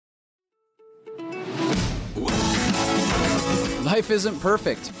Life isn't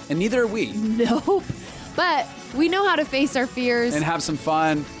perfect, and neither are we. Nope. But we know how to face our fears And have some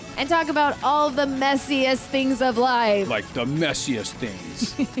fun. and talk about all the messiest things of life. Like the messiest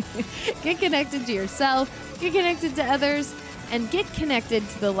things. Get connected to yourself, get connected to others, and get connected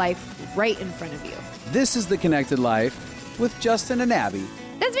to the life right in front of you. This is The Connected Life with Justin and Abby.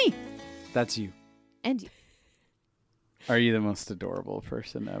 That's me. That's you. And you. Are you the most adorable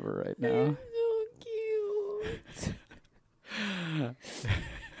person ever right now? So cute.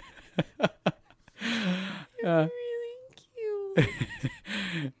 You're really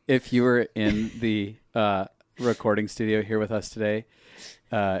cute. If you were in the recording studio here with us today,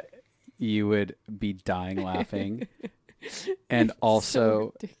 you would be dying laughing. And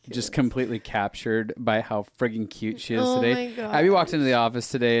also just completely captured by how friggin' cute she is today. My God. Abby walked into the office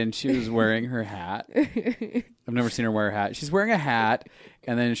today and she was wearing her hat. I've never seen her wear a hat. She's wearing a hat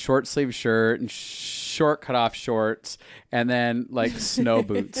and then a short sleeve shirt and short cut off shorts and then like snow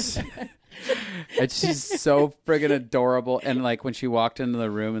boots. And she's so friggin' adorable. And like when she walked into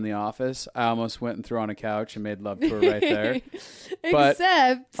the room in the office, I almost went and threw on a couch and made love to her right there. But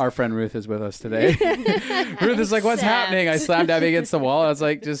Except our friend Ruth is with us today. Ruth is like, what's happening? I slammed Abby against the wall. I was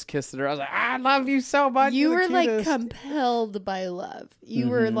like, just kissed her. I was like, I love you so much. you You're were the like cutest. compelled by love. You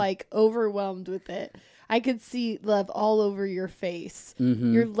were like overwhelmed with it. I could see love all over your face.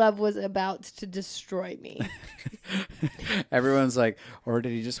 Your love was about to destroy me. Everyone's like, or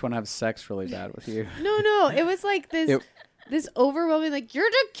did he just want to have sex really bad with you? No. It was like this overwhelming, like, you're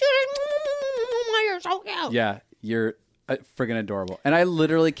the cutest. You're so cute. Yeah, you're friggin' adorable. And I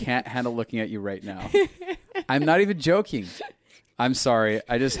literally can't handle looking at you right now. I'm not even joking. I'm sorry.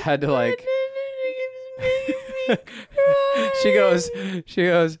 I just had to like... She goes,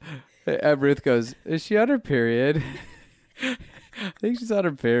 Ruth goes, is she on her period? I think she's on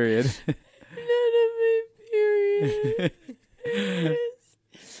her period. None of my period. I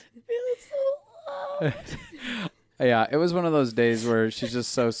just feel so loved. Yeah, it was one of those days where she's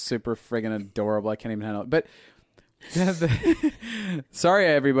just so super friggin' adorable. I can't even handle it. But sorry,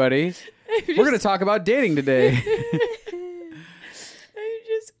 everybody. We're going to talk about dating today. I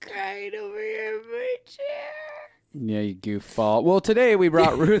just cried over here in my chair. Yeah, you goofball. Well, today we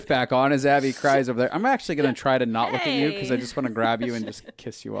brought Ruth back on as Abby cries over there. I'm actually going to try to not look at you because I just want to grab you and just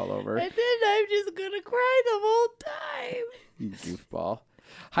kiss you all over. And then I'm just going to cry the whole time. You goofball.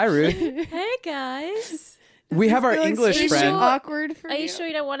 Hi, Ruth. Hey guys. We have our Feel like English so friend. awkward for Are you sure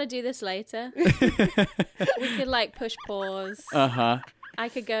you don't want to do this later? We could like push pause. Uh-huh. I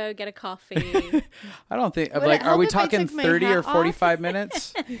could go get a coffee. I don't think, Would like, it are we help if I talking took my 30 or hat off? 45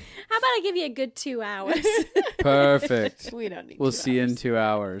 minutes? How about I give you a good 2 hours? Perfect. We don't need We'll 2 see you in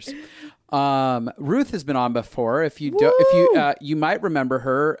hours. 2 hours. Ruth has been on before. If you do, you might remember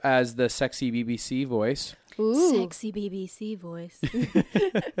her as the sexy BBC voice. Ooh. Sexy BBC voice.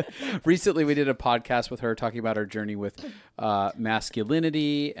 Recently, we did a podcast with her talking about her journey with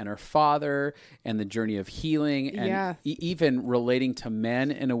masculinity and her father and the journey of healing and Yeah. even relating to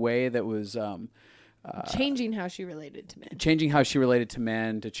men in a way that was Changing how she related to men. changing how she related to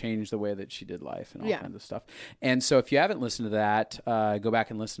men to change the way that she did life and all Yeah. kinds of stuff. And so if you haven't listened to that, go back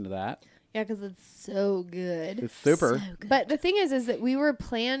and listen to that. Yeah, because it's so good. It's super. So good. But the thing is that we were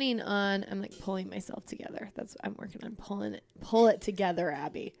planning on. I'm like pulling myself together. I'm working on pull it together,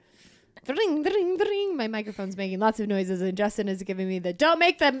 Abby. Dring, dring, dring. My microphone's making lots of noises, and Justin is giving me the "don't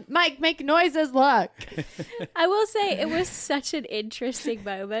make the mic make noises" look. I will say it was such an interesting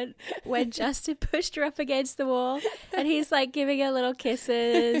moment when Justin pushed her up against the wall and he's like giving her little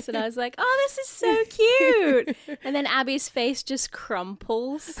kisses and I was like, oh, this is so cute. And then Abby's face just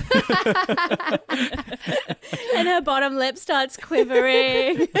crumples and her bottom lip starts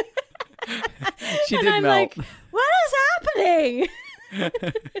quivering. She And did I'm melt. like, what is happening?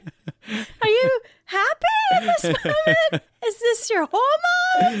 Are you happy in this moment? Is this your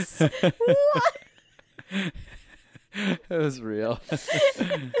hormones? What? It was real.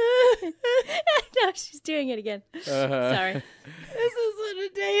 No, she's doing it again. Sorry. This is what a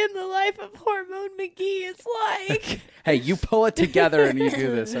day in the life of Hormone McGee is like. Hey, you pull it together and you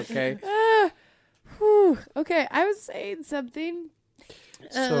do this, okay? Okay, I was saying something.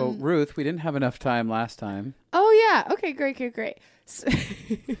 So, Ruth, we didn't have enough time last time. Oh yeah. Okay. Great. So,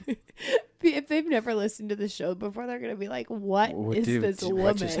 if they've never listened to the show before, they're gonna be like, "What is this woman?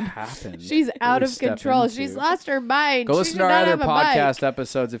 What just happened? She's What out did we of step control. into? She's lost her mind. Go She listen should to our not other have a mic." podcast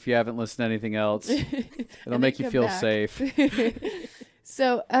episodes if you haven't listened to anything else. It'll make you come feel back. safe.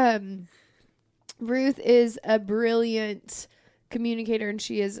 So, Ruth is a brilliant communicator, and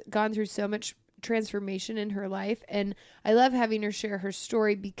she has gone through so much transformation in her life. And I love having her share her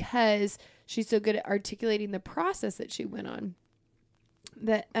story because she's so good at articulating the process that she went on.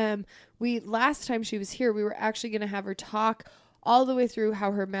 that last time she was here, we were actually going to have her talk all the way through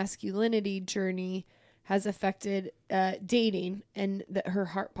how her masculinity journey has affected dating and her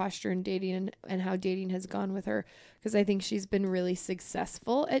heart posture in dating and how dating has gone with her, because I think she's been really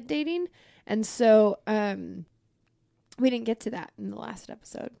successful at dating. And so we didn't get to that in the last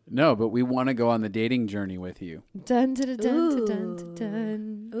episode. No, but we want to go on the dating journey with you. Dun, dun, dun, dun, dun, dun,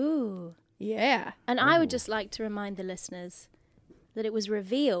 dun. Ooh. Yeah. And I would just like to remind the listeners that it was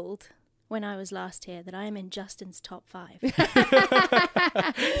revealed when I was last here that I am in Justin's top 5.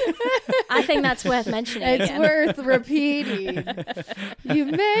 I think that's worth mentioning. It's again. worth repeating. You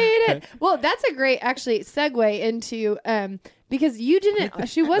made it. Well, that's a great actually segue into because you didn't.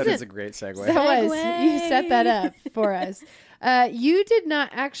 She wasn't. That is a great segue. That was. You set that up for us. You did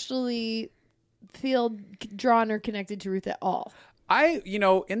not actually feel drawn or connected to Ruth at all.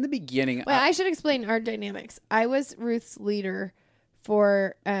 In the beginning, Well, I should explain our dynamics. I was Ruth's leader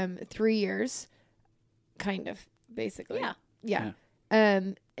for 3 years, kind of, basically. Yeah.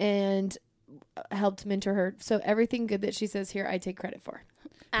 And helped mentor her. So everything good that she says here, I take credit for.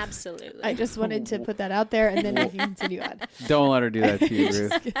 Absolutely. I just wanted to put that out there, and then we can continue on. Don't let her do that to you,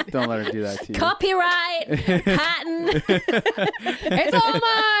 Ruth. Don't let her do that to you. Copyright, patent. It's all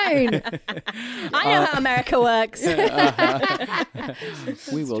mine. I know how America works.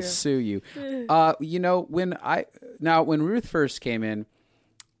 We will sue you. When Ruth first came in,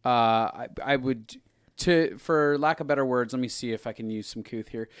 I would, for lack of better words, let me see if I can use some couth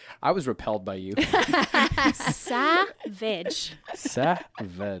here. I was repelled by you. Savage.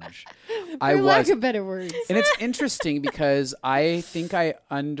 Savage. For lack of better words. And it's interesting because I think I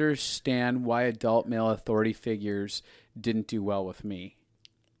understand why adult male authority figures didn't do well with me.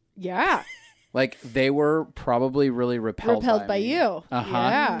 Yeah. Like, they were probably really repelled by me. you.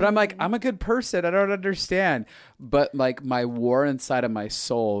 Yeah. But I'm like, I'm a good person. I don't understand. But like, my war inside of my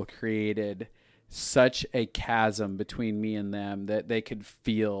soul created such a chasm between me and them that they could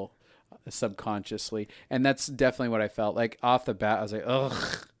feel subconsciously. And that's definitely what I felt. Like, off the bat, I was like,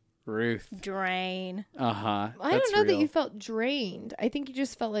 ugh, Ruth. Drain. I don't know that you felt drained. I think you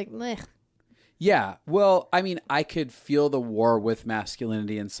just felt like, meh. Yeah. Well, I mean, I could feel the war with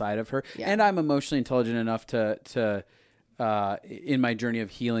masculinity inside of her. Yeah. And I'm emotionally intelligent enough to in my journey of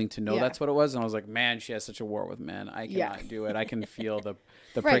healing to know that's what it was. And I was like, man, she has such a war with men. I cannot do it. I can feel the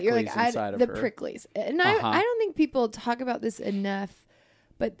right, pricklies inside of her. The pricklies. And I don't think people talk about this enough,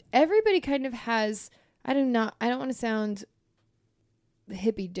 but everybody kind of has, I don't want to sound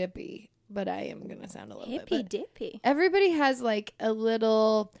hippy dippy, but I am going to sound a little hippy dippy. Everybody has like a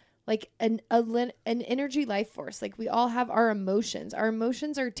little, like an energy life force. Like, we all have our emotions. Our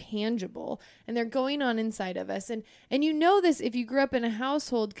emotions are tangible and they're going on inside of us. And you know this if you grew up in a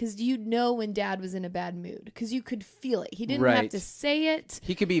household, because you know when dad was in a bad mood because you could feel it. He didn't have to say it.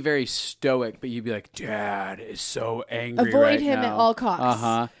 He could be very stoic, but you'd be like, Dad is so angry. Avoid him at all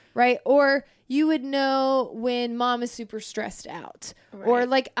costs. Right? Or you would know when mom is super stressed out. Right. Or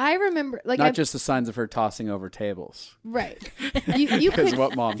like, I remember, like, not just the signs of her tossing over tables. Right. You could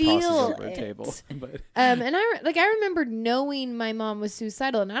what mom tosses feel over a table. But. And I remember knowing my mom was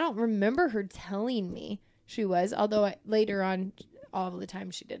suicidal, and I don't remember her telling me she was, although later on, all the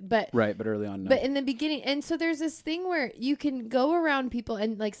time she did. But early on, no. But in the beginning, and so there's this thing where you can go around people,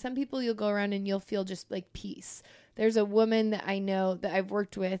 and like some people you'll go around and you'll feel just like peace. There's a woman that I know that I've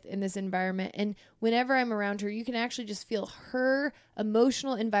worked with in this environment, and whenever I'm around her, you can actually just feel her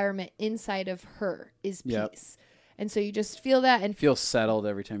emotional environment inside of her is peace. Yep. And so you just feel that and feel settled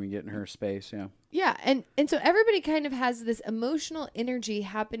every time you get in her space. Yeah. Yeah. And so everybody kind of has this emotional energy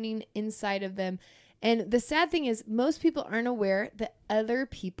happening inside of them. And the sad thing is most people aren't aware that other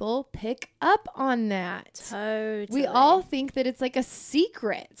people pick up on that. Totally. We all think that it's like a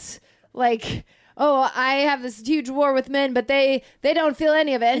secret. Like, oh, I have this huge war with men, but they don't feel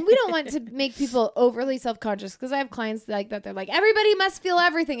any of it. And we don't want to make people overly self-conscious, because I have clients like that. They're like, everybody must feel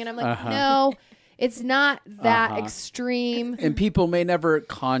everything. And I'm like, no, it's not that extreme. And people may never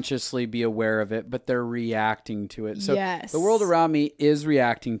consciously be aware of it, but they're reacting to it. So yes. The world around me is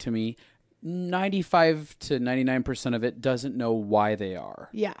reacting to me. 95 to 99% of it doesn't know why they are.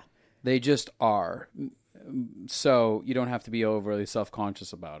 Yeah. They just are. So you don't have to be overly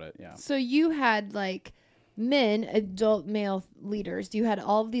self-conscious about it. Yeah. So you had like men, adult male leaders. You had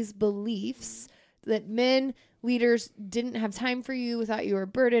all of these beliefs that men leaders didn't have time for you, thought you were a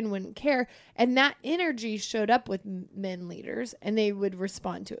burden, wouldn't care. And that energy showed up with men leaders, and they would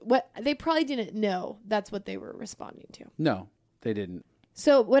respond to it. What they probably didn't know that's what they were responding to. No, they didn't.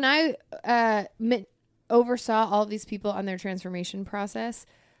 So when I oversaw all of these people on their transformation process,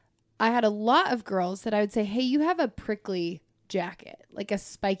 I had a lot of girls that I would say, hey, you have a prickly jacket, like a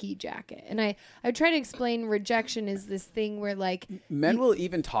spiky jacket. And I try to explain rejection is this thing where like Men will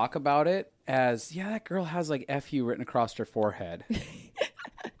even talk about it as, yeah, that girl has like FU written across her forehead.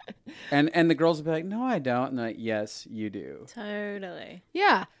 and the girls will be like, no, I don't. And they're like, yes, you do. Totally.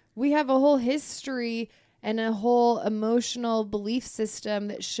 yeah, we have a whole history and a whole emotional belief system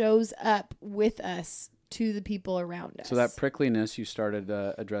that shows up with us to the people around us. So that prickliness you started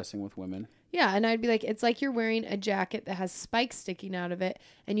addressing with women. Yeah, and I'd be like, it's like you're wearing a jacket that has spikes sticking out of it,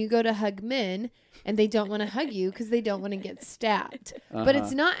 and you go to hug men, and they don't want to hug you because they don't want to get stabbed. But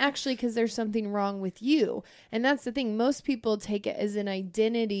it's not actually because there's something wrong with you. And that's the thing. Most people take it as an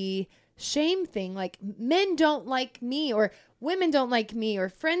identity shame thing. Like, men don't like me, or women don't like me, or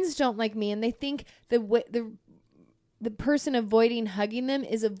friends don't like me. And they think the person avoiding hugging them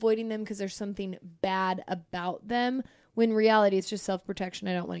is avoiding them because there's something bad about them. When in reality, it's just self-protection.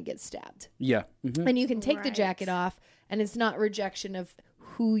 I don't want to get stabbed. Yeah. Mm-hmm. And you can take the Right. jacket off, and it's not rejection of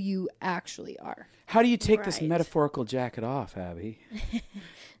who you actually are. How do you take this Right. metaphorical jacket off, Abby?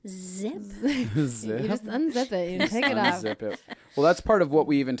 Zip. You just unzip it and take it off. Unzip it. Well, that's part of what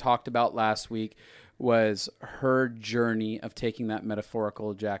we even talked about last week was her journey of taking that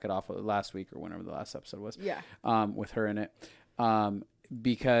metaphorical jacket off last week or whenever the last episode was. Yeah. With her in it.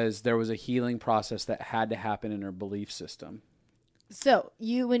 Because there was a healing process that had to happen in her belief system. So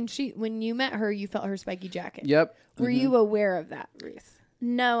when you met her, you felt her spiky jacket. Yep. Were you aware of that, Ruth?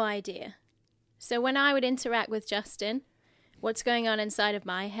 No idea. So when I would interact with Justin, what's going on inside of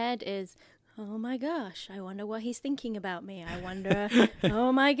my head is, oh my gosh, I wonder what he's thinking about me. I wonder,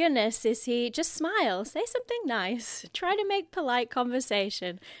 oh my goodness, is he just smile, say something nice, try to make polite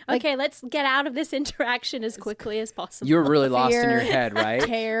conversation. Okay, let's get out of this interaction as quickly as possible. You were really lost in Fear. your head, right?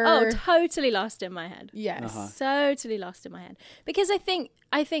 Terror. Oh, totally lost in my head. yes. Totally lost in my head. Because I think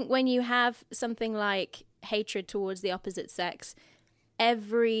when you have something like hatred towards the opposite sex,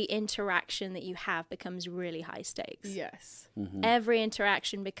 every interaction that you have becomes really high stakes. Yes. Every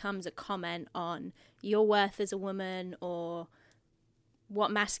interaction becomes a comment on your worth as a woman or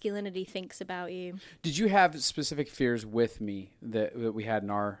what masculinity thinks about you. Did you have specific fears with me that we had in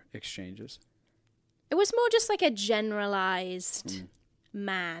our exchanges? It was more just like a generalized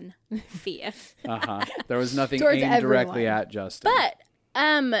man fear. There was nothing Towards aimed directly everyone. at Justin.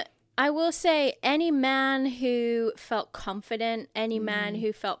 But I will say any man who felt confident, any man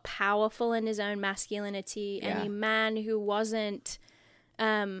who felt powerful in his own masculinity, any man who wasn't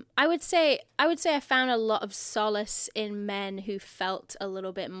I would say I found a lot of solace in men who felt a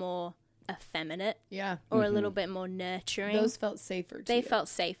little bit more effeminate Yeah. or a little bit more nurturing. Those felt safer to they you. felt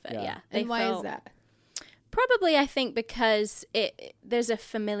safer, yeah. They And why is felt- that? Probably, I think, because there's a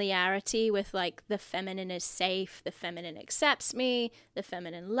familiarity with, like, the feminine is safe, the feminine accepts me, the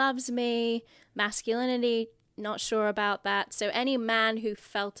feminine loves me, masculinity, not sure about that. So any man who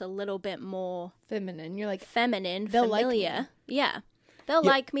felt a little bit more Feminine. You're like, feminine, They'll like familiar, they'll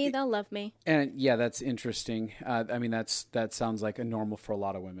like me, they'll love me. And yeah, that's interesting. I mean, that sounds like a normal for a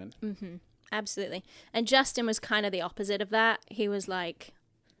lot of women. Absolutely. And Justin was kind of the opposite of that. He was like,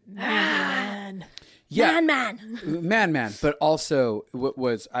 man. Yeah, man. But also, what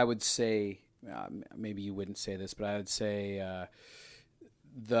was I would say? Maybe you wouldn't say this, but I would say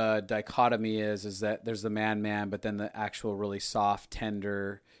the dichotomy is that there's the man, but then the actual really soft,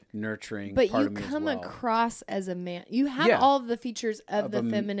 tender, nurturing. But part you of me come as well. across as a man. You have Yeah. all of the features of the a-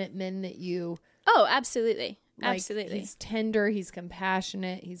 feminine men that you Oh, absolutely. like. Absolutely. He's tender. He's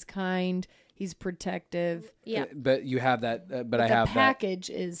compassionate. He's kind. He's protective. Yeah. But you have that. But I the have package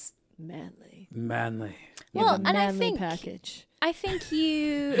is manly. that manly. You have Well, a and I manly think- package. I think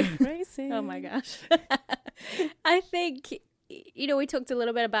you... Racing. Oh my gosh. I think, we talked a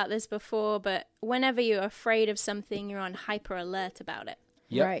little bit about this before, but whenever you're afraid of something, you're on hyper alert about it.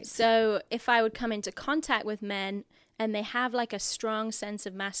 Yep. Right. So if I would come into contact with men and they have like a strong sense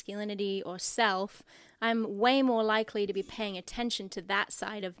of masculinity or self, I'm way more likely to be paying attention to that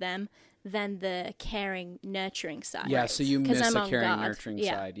side of them than the caring, nurturing side. Yeah. So you 'Cause miss I'm the on caring, guard. nurturing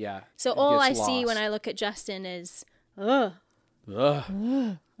Yeah. side. Yeah. So It all I gets see when lost. I look at Justin is, oh,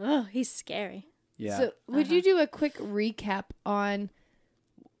 Ugh. he's scary. Yeah. So would you do a quick recap on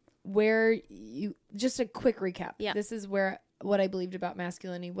where you, just a quick recap. Yeah. This is what I believed about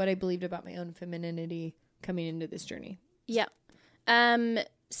masculinity, what I believed about my own femininity coming into this journey. Yeah.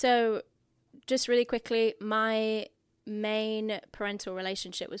 So just really quickly, my main parental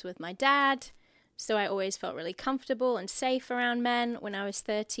relationship was with my dad. So I always felt really comfortable and safe around men. When I was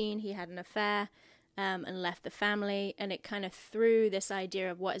 13, he had an affair and left the family. And it kind of threw this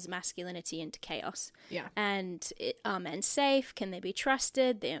idea of what is masculinity into chaos. Yeah. And are men safe? Can they be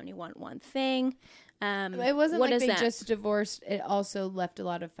trusted? They only want one thing. It wasn't what like is they that? just divorced. It also left a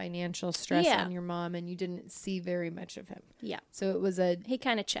lot of financial stress Yeah. on your mom, and you didn't see very much of him. Yeah. So it was a He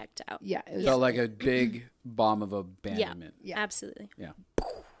kind of checked out. yeah. It was Felt like a big bomb of abandonment. Yeah. Absolutely. Yeah.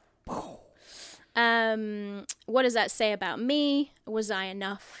 What does that say about me? Was I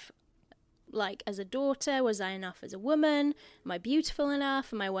enough, like, as a daughter? Was I enough as a woman? Am I beautiful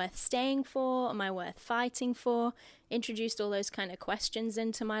enough? Am I worth staying for? Am I worth fighting for? Introduced all those kind of questions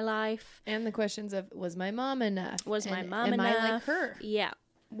into my life. and the questions of, was my mom enough? Was my And mom am enough? I like her? Yeah.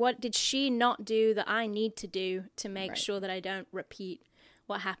 What did she not do that I need to do to make Right. sure that I don't repeat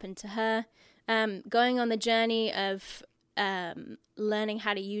what happened to her? Going on the journey of learning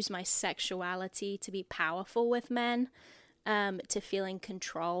how to use my sexuality to be powerful with men, to feel in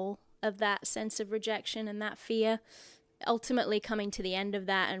control of that sense of rejection and that fear. Ultimately coming to the end of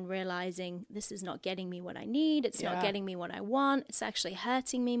that and realizing this is not getting me what I need. It's not Yeah. getting me what I want. It's actually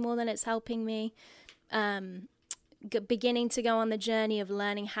hurting me more than it's helping me. Beginning to go on the journey of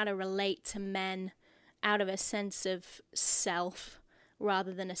learning how to relate to men out of a sense of self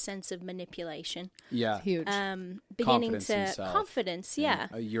rather than a sense of manipulation. Yeah. Huge. Beginning Confidence in to self. confidence,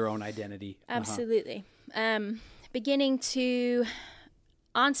 yeah. Your own identity. Absolutely. Beginning to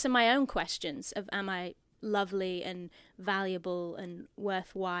answer my own questions of am I lovely and valuable and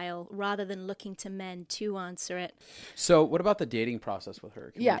worthwhile rather than looking to men to answer it. So what about the dating process with her?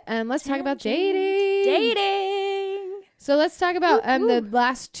 Can yeah. And let's talk about dating. Dating! So let's talk about the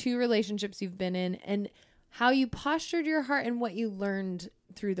last 2 relationships you've been in and how you postured your heart and what you learned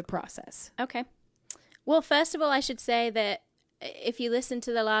through the process. Okay. Well, first of all, I should say that if you listen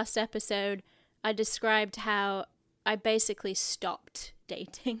to the last episode, I described how I basically stopped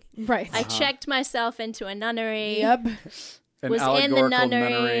dating. Right. I checked myself into a nunnery. Yep. An Was in the allegorical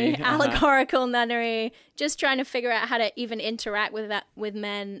nunnery, Uh-huh. allegorical nunnery, just trying to figure out how to even interact with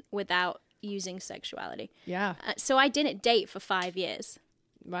men without using sexuality. Yeah. So I didn't date for 5 years.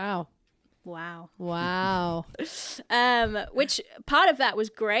 Wow. Wow. Wow. Which part of that was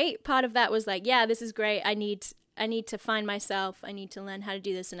great. Part of that was like, yeah, this is great. I need to find myself. I need to learn how to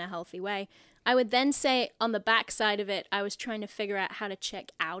do this in a healthy way. I would then say on the backside of it, I was trying to figure out how to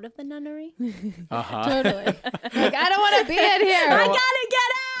check out of the nunnery. Uh-huh. Totally. Like, I don't want to be in here. I gotta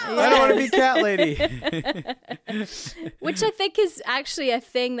get out! I don't want to be cat lady. Which I think is actually a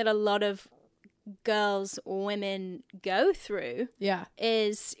thing that a lot of girls or women go through, Yeah.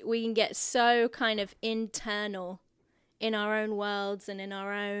 is we can get so kind of internal in our own worlds and in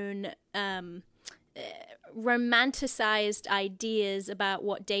our own romanticized ideas about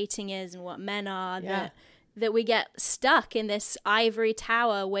what dating is and what men are, Yeah. that we get stuck in this ivory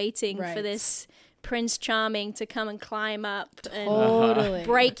tower waiting for Right. this Prince Charming to come and climb up and Totally.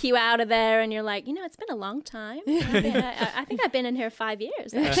 break you out of there, and you're like, it's been a long time. I think I've been in here 5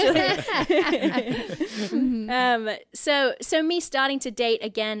 years, actually. So me starting to date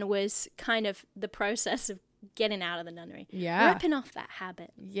again was kind of the process of getting out of the nunnery. Yeah. Ripping off that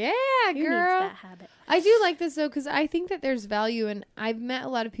habit. Yeah, Who needs girl. that habit? I do like this though, because I think that there's value, and I've met a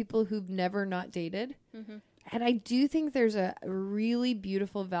lot of people who've never not dated. Mm-hmm. And I do think there's a really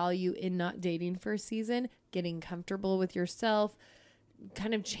beautiful value in not dating for a season, getting comfortable with yourself,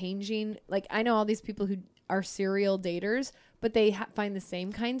 kind of changing. Like, I know all these people who are serial daters, but they find the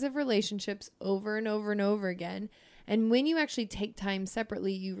same kinds of relationships over and over and over again. And when you actually take time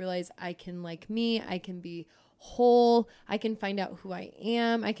separately, you realize I can like me, I can be whole, I can find out who I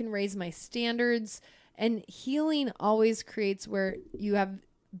am, I can raise my standards. And healing always creates where you have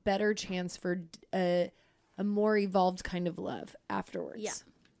better chance for a more evolved kind of love afterwards. Yeah,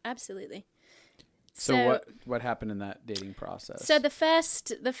 absolutely. So what happened in that dating process? So the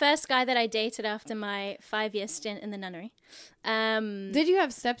first guy that I dated after my 5-year stint in the nunnery. Did you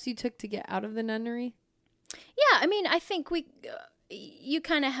have steps you took to get out of the nunnery? Yeah, I mean, I think you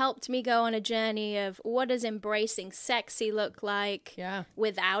kind of helped me go on a journey of what does embracing sexy look like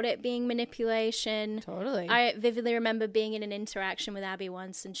without it being manipulation. Totally. I vividly remember being in an interaction with Abby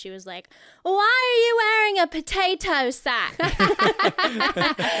once, and she was like, "Why are you wearing a potato sack?"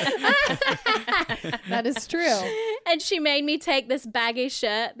 That is true. And she made me take this baggy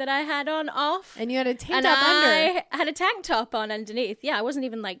shirt that I had on off. And you had a tank And top under. I had a tank top on underneath. Yeah, I wasn't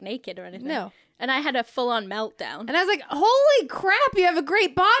even like naked or anything. No. And I had a full-on meltdown. And I was like, holy crap, you have a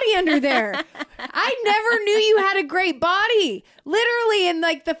great body under there. I never knew you had a great body. Literally in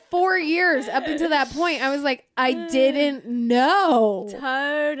like the 4 years up until that point, I was like, I didn't know.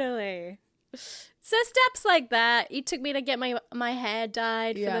 Totally. So steps like that. You took me to get my hair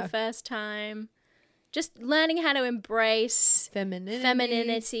dyed for Yeah. the first time. Just learning how to embrace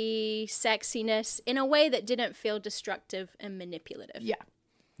femininity, sexiness in a way that didn't feel destructive and manipulative. Yeah.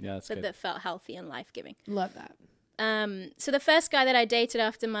 Yeah, that's but good. that felt healthy and life-giving. Love that. So the first guy that I dated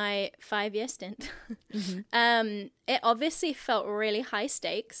after my 5-year stint, it obviously felt really high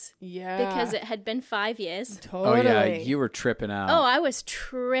stakes Yeah. because it had been 5 years. Oh Totally. yeah, you were tripping out. Oh, I was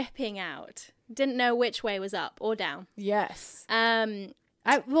tripping out. Didn't know which way was up or down. Yes. Um,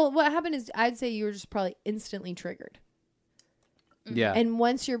 Well, what happened is I'd say you were just probably instantly triggered. yeah. And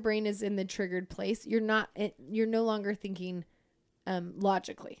once your brain is in the triggered place, you're no longer thinking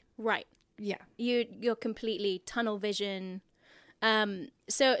logically. right. Yeah. You're completely tunnel vision. So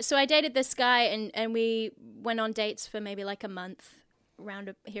I dated this guy and we went on dates for maybe like a month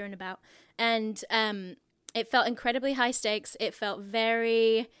here and about. And it felt incredibly high stakes. It felt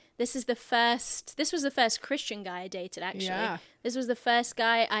very, this was the first Christian guy I dated, actually. Yeah. This was the first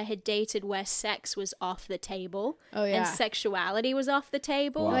guy I had dated where sex was off the table. Oh, yeah. And sexuality was off the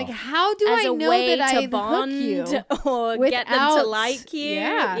table. Wow. Like, how do As I a know way that to I bond hook you? or get them to without- like you.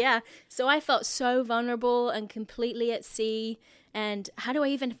 Yeah. So I felt so vulnerable and completely at sea. And how do I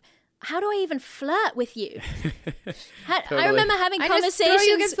even flirt with you? I Totally. remember having I just conversations. throw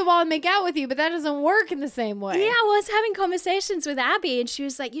you against the wall and make out with you, but that doesn't work in the same way. Yeah, I was having conversations with Abby, and she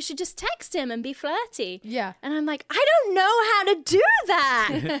was like, "You should just text him and be flirty." Yeah. And I'm like, I don't know how to do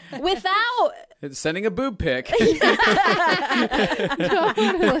that without. It's sending a boob pic. Totally.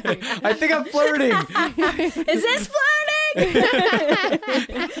 I think I'm flirting. Is this flirting?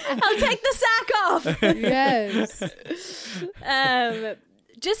 I'll take the sack off. Yes.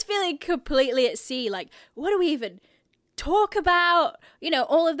 Just feeling completely at sea. Like, what do we even talk about? You know,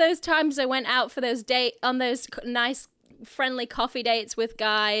 all of those times I went out for those nice, friendly coffee dates with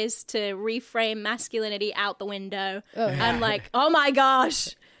guys to reframe masculinity out the window. Oh, yeah. I'm like, oh my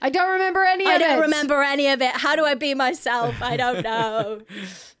gosh, I don't remember any of it. I don't remember any of it. How do I be myself? I don't know.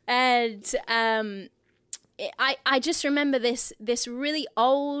 And I just remember this really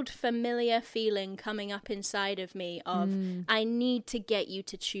old familiar feeling coming up inside of me of I need to get you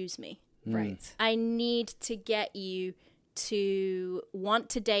to choose me. Right. I need to get you to want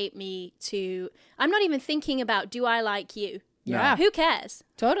to date me, I'm not even thinking about, do I like you? Yeah. Who cares?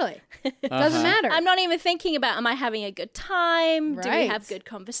 Totally. Doesn't matter. I'm not even thinking about, am I having a good time? Do we Right. have good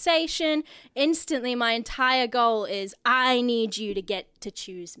conversation? Instantly, my entire goal is I need you to get to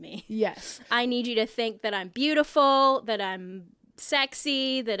choose me. Yes. I need you to think that I'm beautiful, that I'm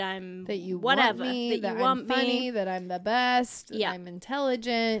sexy, that I'm That you whatever, want me, that you I'm want funny, me. that I'm the best, that Yeah. I'm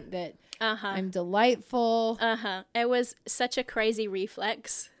intelligent, that Uh-huh. I'm delightful. Uh-huh. It was such a crazy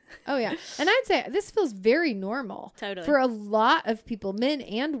reflex. Oh, yeah. And I'd say this feels very normal. Totally. For a lot of people, men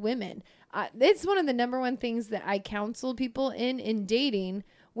and women. It's one of the number one things that I counsel people in dating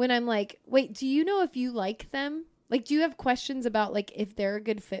when I'm like, wait, do you know if you like them? Like, do you have questions about, like, if they're a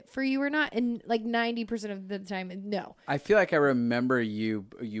good fit for you or not? And, like, 90% of the time, no. I feel like I remember you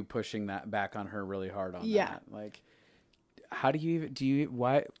pushing that back on her really hard on Yeah. that. Like, how do you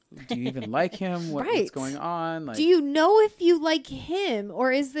even like him? Right. What's going on? Like, Do you know if you like him?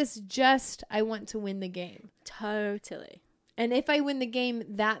 Or is this just, I want to win the game? Totally. And if I win the game,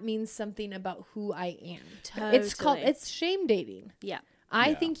 that means something about who I am. Totally. It's shame dating. Yeah. I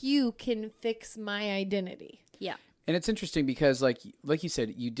Yeah. think you can fix my identity. Yeah. And it's interesting because, like you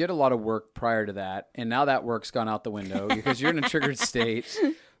said, you did a lot of work prior to that, and now that work's gone out the window because you're in a triggered state.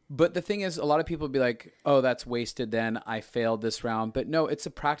 But the thing is, a lot of people be like, "Oh, that's wasted. Then I failed this round." But no, it's the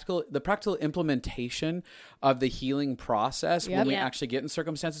practical implementation of the healing process when we Yep. actually get in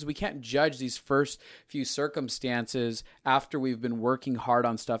circumstances. We can't judge these first few circumstances after we've been working hard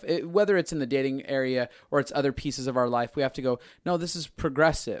on stuff, whether it's in the dating area or it's other pieces of our life. We have to go, no, this is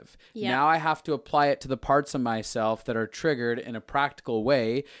progressive. Yeah. Now I have to apply it to the parts of myself that are triggered in a practical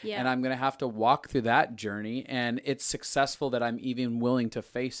way, Yeah. and I'm going to have to walk through that journey. And it's successful that I'm even willing to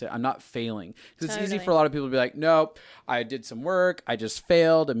face it. I'm not failing. Because it's easy Totally. for a lot of people to be like, nope, I did some work. I just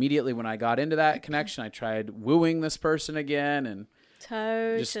failed immediately when I got into that connection. I tried wooing this person again, and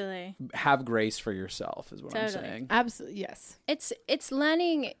Totally. have grace for yourself is what I'm Totally. saying. Absolutely. Yes. It's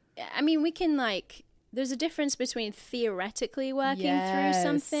learning. I mean, we can there's a difference between theoretically working Yes. through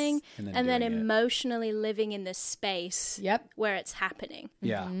something And then and then doing it. emotionally living in the space Yep. where it's happening.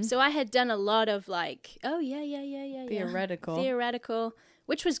 Yeah. So I had done a lot of theoretical,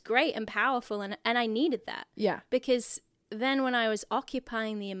 which was great and powerful, and I needed that Yeah. because then when I was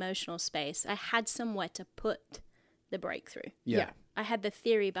occupying the emotional space, I had somewhere to put the breakthrough. Yeah. I had the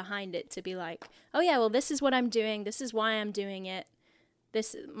theory behind it to be like, oh yeah, well, this is what I'm doing. This is why I'm doing it.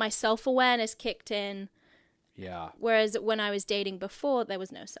 My self-awareness kicked in. Yeah. Whereas when I was dating before, there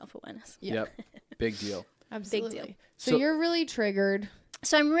was no self-awareness. Yeah. Yep. Big deal. Absolutely. deal. So So- you're really triggered.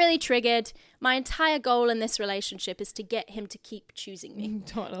 So I'm really triggered. My entire goal in this relationship is to get him to keep choosing me.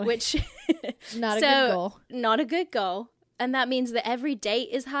 Totally. Which not a good goal. Not a good goal. And that means that every date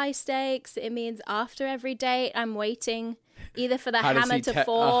is high stakes. It means after every date, I'm waiting either for the hammer to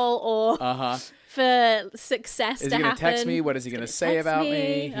fall or for success to happen. Is he going to text me? What is he going to say about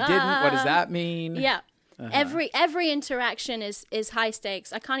me? He didn't. What does that mean? Yeah. Every interaction is high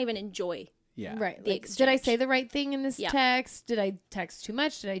stakes. I can't even enjoy. Yeah. Right. Like, did I say the right thing in this text? Did I text too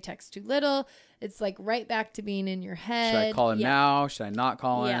much? Did I text too little? It's like right back to being in your head. Should I call him now? Should I not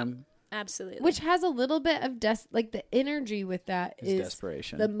call him? Absolutely. Which has a little bit of like the energy with that is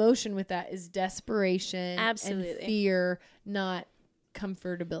desperation. The emotion with that is desperation. Absolutely. And fear, not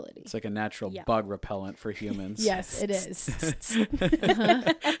comfortability. It's like a natural bug repellent for humans. Yes, it is.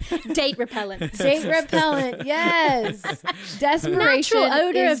 Date repellent. Date repellent. Yes. Desperation. Natural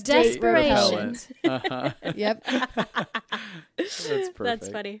odor is of desperation. Yep. That's perfect. That's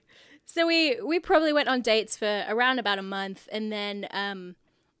funny. So we probably went on dates for around about a month, and then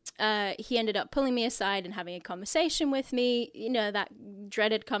he ended up pulling me aside and having a conversation with me. You know, that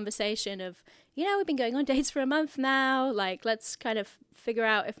dreaded conversation of, we've been going on dates for a month now. Like, let's kind of figure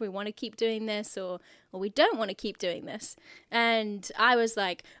out if we want to keep doing this or we don't want to keep doing this. And I was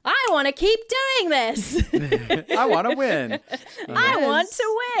like, I want to keep doing this. I want to win. I want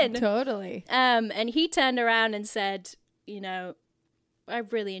to win. Totally. And he turned around and said,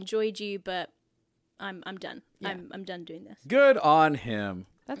 I've really enjoyed you, but I'm done. Yeah. I'm done doing this. Good on him.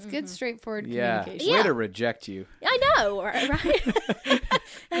 That's good, straightforward Yeah. communication. Way to reject you. I know, right?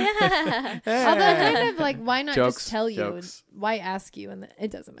 Although kind of like, why not Jokes, just tell you? jokes. And why ask you? And it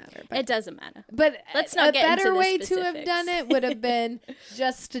doesn't matter. But, It doesn't matter. But Let's not a get into better the way to have specifics. done it would have been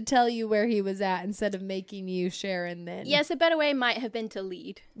just to tell you where he was at instead of making you share and then. Yes, a better way might have been to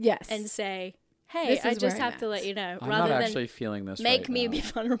lead Yes. and say, hey, This I is just where I'm have to at. let you know, I'm rather not than actually feeling this make right me now. be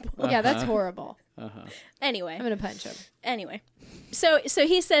vulnerable. Yeah, that's horrible. Anyway. I'm going to punch him. Anyway, so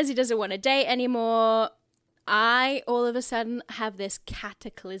he says he doesn't want to date anymore. I, all of a sudden, have this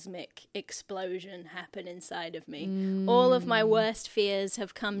cataclysmic explosion happen inside of me. All of my worst fears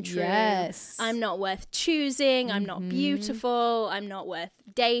have come true. Yes. I'm not worth choosing. I'm not beautiful. I'm not worth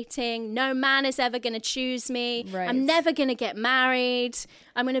dating. No man is ever going to choose me. Right. I'm never going to get married.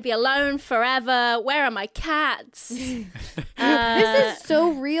 I'm going to be alone forever. Where are my cats? This is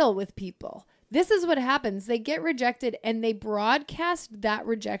so real with people. This is what happens. They get rejected and they broadcast that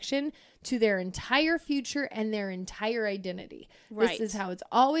rejection to their entire future and their entire identity. Right. This is how it's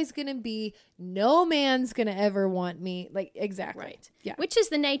always going to be. No man's going to ever want me. Like, exactly. Right. Yeah. Which is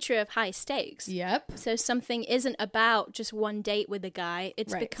the nature of high stakes. Yep. So something isn't about just one date with a guy.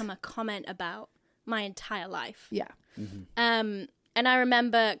 It's Right. become a comment about my entire life. Yeah. And I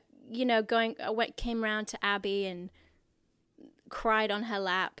remember, came around to Abby and cried on her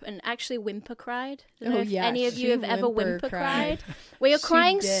lap and actually whimper cried. I don't know if any of you have ever whimper cried. Where you're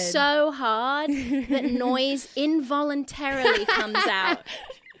crying did. so hard that noise involuntarily comes out.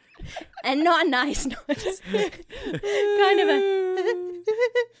 And not a nice noise. Kind of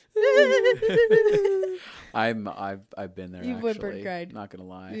I've been there. You've actually. whimpered cried. Not gonna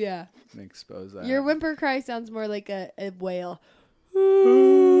lie. Yeah. Let me expose that. Your whimper cry sounds more like a whale.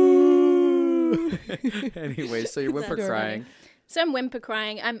 Anyway, so you're whimper That's crying. So I'm whimper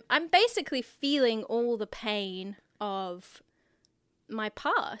crying. I'm basically feeling all the pain of my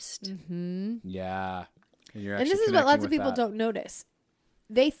past. Yeah. And, you're And actually this is what lots of connecting people with that. don't notice.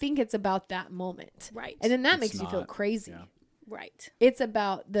 They think it's about that moment. Right. And then that It's makes you feel not. crazy. Yeah. Right. It's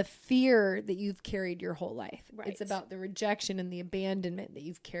about the fear that you've carried your whole life. Right. It's about the rejection and the abandonment that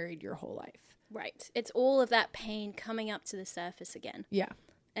you've carried your whole life. Right. It's all of that pain coming up to the surface again. Yeah.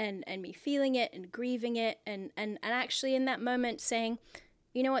 And me feeling it and grieving it and actually in that moment saying,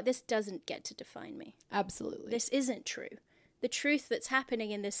 you know what, this doesn't get to define me. Absolutely. This isn't true. The truth that's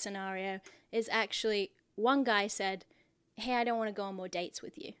happening in this scenario is actually one guy said, hey, I don't want to go on more dates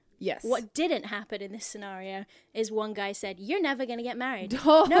with you. Yes. What didn't happen in this scenario is one guy said, you're never going to get married.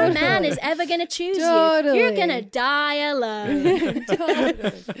 Totally. No man is ever going to choose Totally. you. You're going to die alone.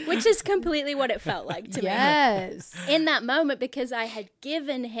 Totally. Which is completely what it felt like to Yes. me. In that moment, because I had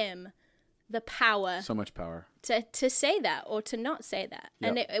given him the power So much power. to say that or to not say that.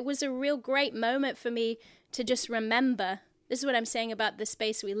 And it was a real great moment for me to just remember. This is what I'm saying about the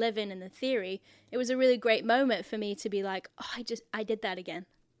space we live in and the theory. It was a really great moment for me to be like, oh, I did that again.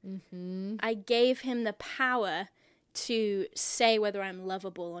 Mm-hmm. I gave him the power to say whether I'm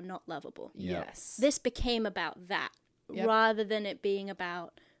lovable or not lovable. Yep. Yes. This became about that rather than it being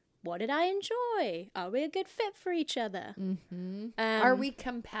about what did I enjoy? Are we a good fit for each other? Mm-hmm. Are we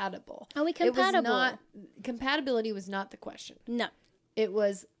compatible? Are we It was compatible? not, compatibility was not the question. No. It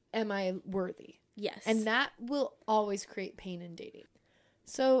was, am I worthy? Yes. And that will always create pain in dating.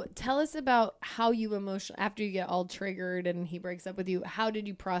 So tell us about how you after you get all triggered and he breaks up with you, how did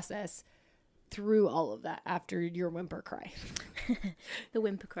you process through all of that after your whimper cry? The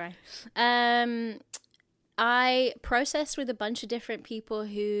whimper cry. I processed with a bunch of different people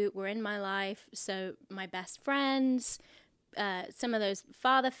who were in my life. So my best friends, some of those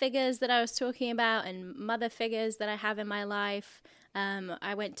father figures that I was talking about and mother figures that I have in my life.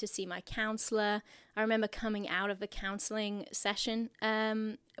 I went to see my counselor. I remember coming out of the counseling session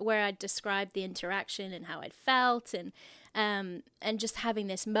where I described the interaction and how I'd felt, and just having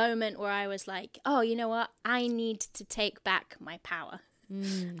this moment where I was like, oh, you know what? I need to take back my power.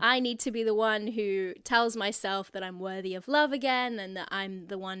 I need to be the one who tells myself that I'm worthy of love again and that I'm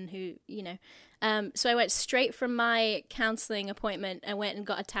the one who, you know. So I went straight from my counseling appointment and went and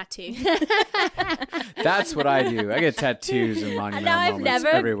got a tattoo. That's what I do. I get tattoos and monumental And now I've moments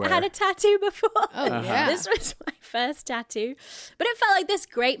never everywhere. had a tattoo before. Oh, yeah. This was my first tattoo. But it felt like this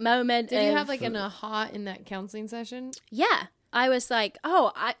great moment. Did you have like an aha in that counseling session? Yeah. I was like,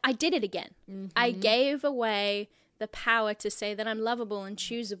 oh, I did it again. I gave away the power to say that I'm lovable and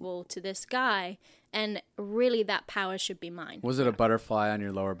choosable to this guy. And really that power should be mine. Was it a butterfly on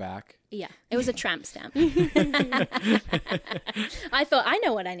your lower back? Yeah, it was a tramp stamp. I thought, I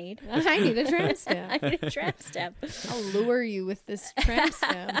know what I need. I need a tramp stamp. I need a tramp stamp. I'll lure you with this tramp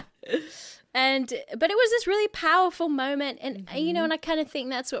stamp. But it was this really powerful moment, and you know, and I kind of think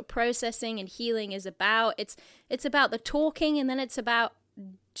that's what processing and healing is about. It's about the talking, and then it's about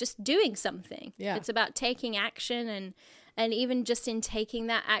just doing something. Yeah. It's about taking action, and even just in taking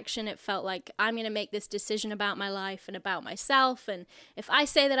that action, it felt like I'm going to make this decision about my life and about myself. And if I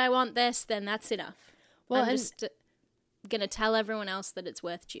say that I want this, then that's enough. Well, I'm and just going to tell everyone else that it's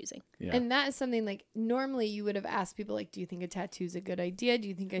worth choosing. Yeah. And that is something like normally you would have asked people like, do you think a tattoo is a good idea? Do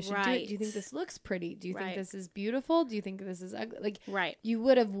you think I should do it? Right. Do you think this looks pretty? Do you think Right. this is beautiful? Do you think this is ugly? Like, Right. you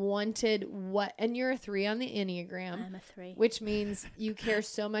would have wanted what, and you're a 3 on the Enneagram, I'm a 3. which means you care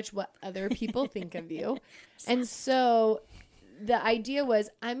so much what other people think of you. And so the idea was,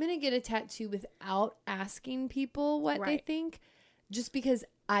 I'm going to get a tattoo without asking people what they Right. think, just because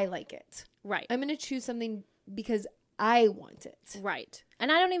I like it. Right. I'm going to choose something because I want it. Right.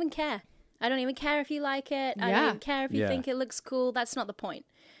 And I don't even care. I don't even care if you like it. I don't Yeah. even care if you Yeah. think it looks cool. That's not the point.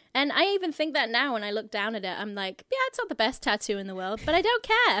 And I even think that now when I look down at it, I'm like, yeah, it's not the best tattoo in the world, but I don't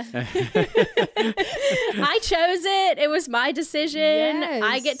care. I chose it. It was my decision. Yes.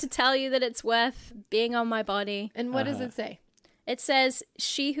 I get to tell you that it's worth being on my body. And what does it say? It says,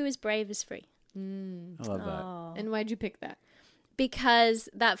 she who is brave is free. I love that. Oh. And why'd you pick that? Because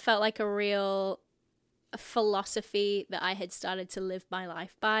that felt like a real philosophy that I had started to live my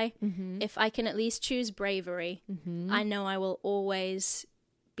life by. If I can at least choose bravery, I know I will always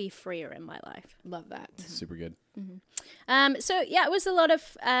be freer in my life. Love that. Super good. So yeah, it was a lot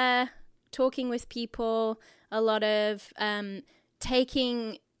of talking with people, a lot of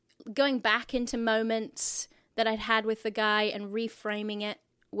going back into moments that I'd had with the guy and reframing it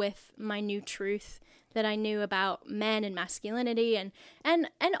with my new truth that I knew about men and masculinity, and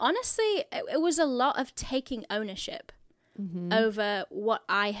honestly, it was a lot of taking ownership over what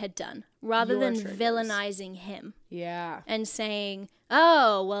I had done, rather Your than triggers. villainizing him Yeah. and saying,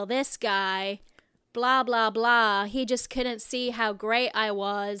 oh, well, this guy, blah, blah, blah, he just couldn't see how great I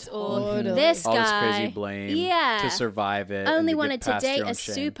was, or Totally. this All guy this crazy blame yeah, to survive it. and only to get wanted to past date your a own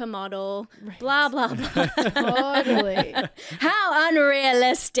shame. supermodel, blah, blah, blah. Totally. How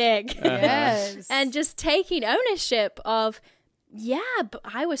unrealistic. Yes. And just taking ownership of, yeah, but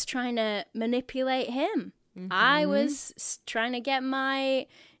I was trying to manipulate him. I was trying to get my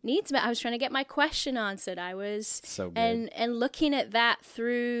needs met. I was trying to get my question answered. I was So good. and looking at that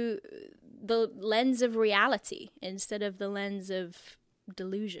through the lens of reality instead of the lens of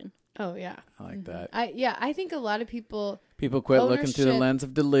delusion. Oh yeah. I like that. I think a lot of people People quit looking through the ownership- lens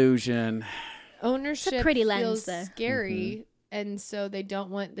of delusion. ownership pretty lens, feels though. scary, and so they don't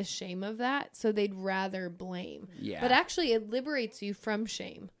want the shame of that, so they'd rather blame. Yeah. But actually it liberates you from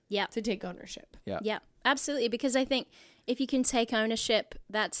shame Yeah. to take ownership. Yeah, absolutely. Because I think if you can take ownership,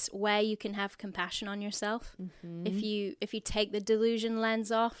 that's where you can have compassion on yourself. If you take the delusion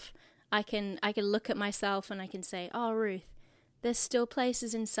lens off, I can look at myself and I can say, oh, Ruth, there's still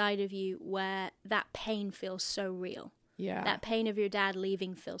places inside of you where that pain feels so real. Yeah. That pain of your dad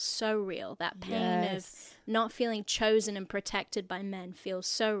leaving feels so real. That pain Yes. of not feeling chosen and protected by men feels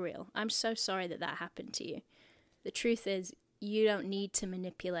so real. I'm so sorry that happened to you. The truth is, you don't need to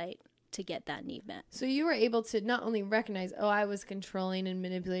manipulate to get that need met. So you were able to not only recognize, oh, I was controlling and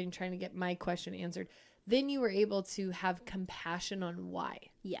manipulating, trying to get my question answered, then you were able to have compassion on why.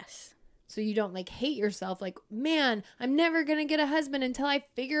 Yes. So you don't like hate yourself like, man, I'm never going to get a husband until I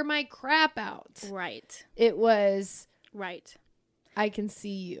figure my crap out. Right. It was, Right. I can see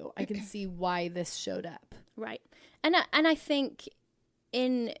you. I can see why this showed up. Right. And I think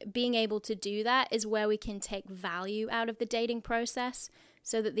in being able to do that is where we can take value out of the dating process,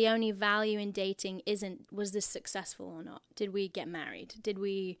 so that the only value in dating isn't, was this successful or not? Did we get married? Did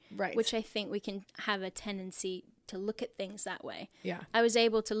we, Right. which I think we can have a tendency to look at things that way. Yeah. I was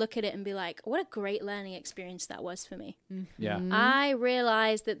able to look at it and be like, what a great learning experience that was for me. Yeah. I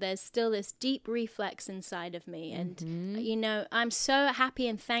realized that there's still this deep reflex inside of me. And, you know, I'm so happy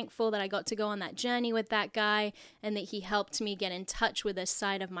and thankful that I got to go on that journey with that guy, and that he helped me get in touch with a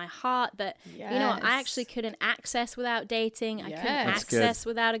side of my heart that, you know, I actually couldn't access without dating. I couldn't That's good. access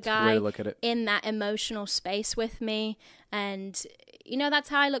without a Way guy to look at it. in that emotional space with me. And, you know, that's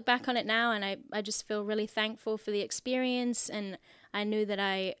how I look back on it now. And I just feel really thankful for the experience. And I knew that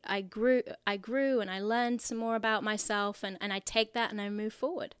I grew and I learned some more about myself, and I take that and I move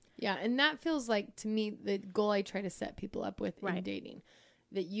forward. Yeah. And that feels like, to me, the goal I try to set people up with in Right. dating,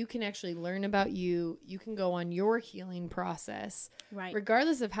 that you can actually learn about you. You can go on your healing process, Right.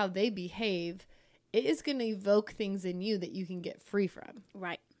 regardless of how they behave. It is going to evoke things in you that you can get free from.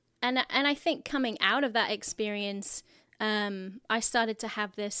 Right. And I think coming out of that experience, I started to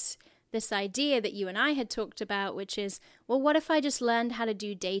have this idea that you and I had talked about, which is, well, what if I just learned how to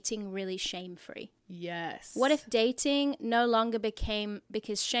do dating really shame-free? Yes. What if dating no longer became,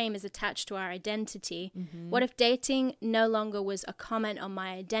 because shame is attached to our identity, what if dating no longer was a comment on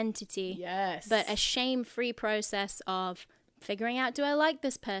my identity, Yes. but a shame-free process of figuring out, do I like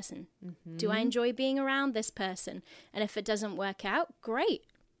this person? Do I enjoy being around this person? And if it doesn't work out, great.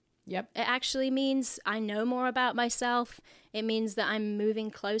 Yep. It actually means I know more about myself. It means that I'm moving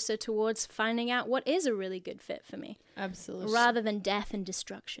closer towards finding out what is a really good fit for me, Absolutely. rather than death and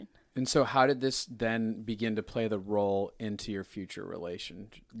destruction. And so how did this then begin to play the role into your future your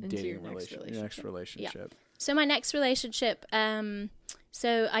dating next your next relationship? So my next relationship,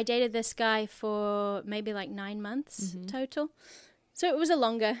 so I dated this guy for maybe like 9 months total. So it was a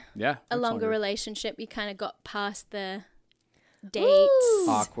longer relationship. You kind of got past the dates,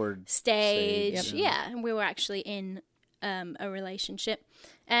 awkward stage. stage. Yeah, and we were actually in a relationship.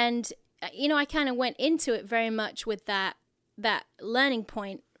 And, you know, I kind of went into it very much with that learning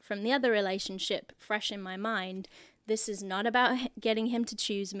point from the other relationship fresh in my mind. This is not about getting him to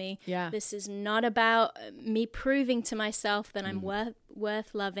choose me. Yeah. This is not about me proving to myself that I'm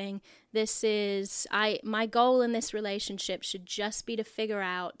worth loving. This is, my goal in this relationship should just be to figure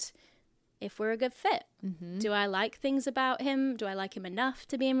out if we're a good fit. Do I like things about him? Do I like him enough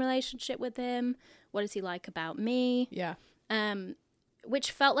to be in relationship with him? What does he like about me? Yeah.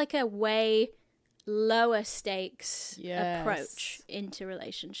 Which felt like a way lower stakes Yes. approach into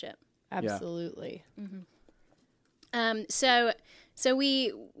relationship. Absolutely. So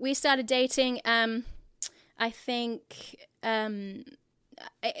we started dating. I think in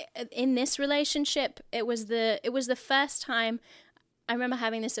this relationship, it was the first time I remember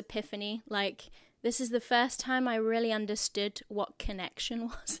having this epiphany. Like, this is the first time I really understood what connection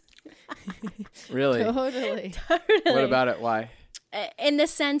was. Really? Totally. What about it? Why? In the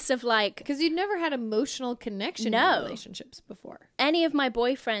sense of like, Because you'd never had emotional connection No. in relationships before. any of my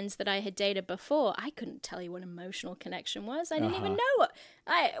boyfriends that I had dated before, I couldn't tell you what emotional connection was. I didn't even know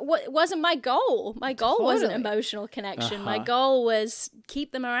what wasn't my goal. My goal wasn't Totally. emotional connection. My goal was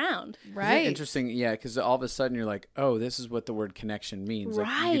keep them around. Isn't it Right. interesting, yeah, because all of a sudden you're like, oh, this is what the word connection means. Like,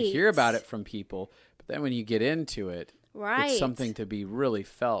 you Right. can hear about it from people, but then when you get into it, Right. it's something to be really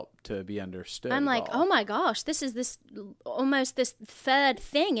felt, to be understood. I'm at like, all. oh my gosh, this is this almost this third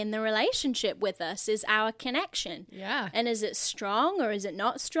thing in the relationship with us is our connection. Yeah. And is it strong or is it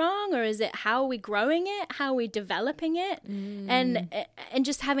not strong, or is it how are we growing it? How are we developing it? And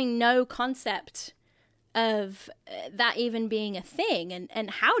just having no concept of that even being a thing, and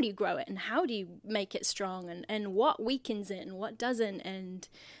how do you grow it, and how do you make it strong, and what weakens it and what doesn't. And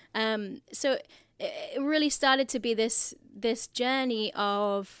so it really started to be this journey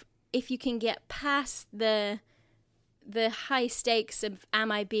of, if you can get past the high stakes of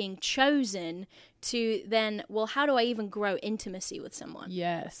am I being chosen, to then, well, how do I even grow intimacy with someone?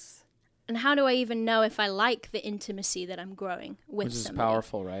 Yes. And how do I even know if I like the intimacy that I'm growing with Which is somebody?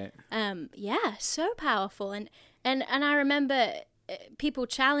 powerful, right? Yeah, so powerful. And I remember people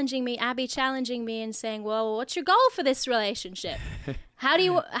challenging me, Abby challenging me and saying, well, what's your goal for this relationship? How do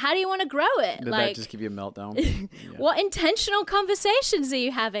you want to grow it? Did Like, that just give you a meltdown? Yeah. what intentional conversations are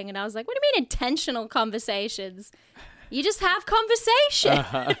you having? And I was like, what do you mean intentional conversations? You just have conversation.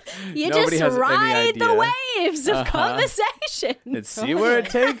 You Nobody just has any ride the idea. waves of conversation. And see where it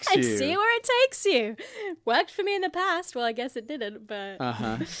takes you. And see where it takes you. Worked for me in the past. Well, I guess it didn't, but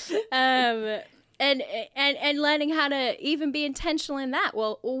and learning how to even be intentional in that.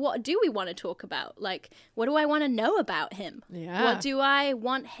 Well, what do we want to talk about? Like, what do I want to know about him? Yeah. What do I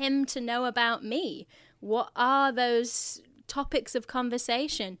want him to know about me? What are those topics of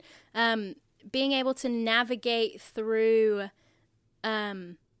conversation? Being able to navigate through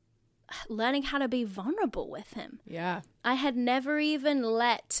learning how to be vulnerable with him. Yeah. I had never intentionally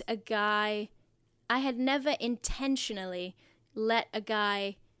let a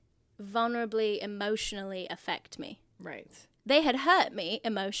guy vulnerably, emotionally affect me. Right. They had hurt me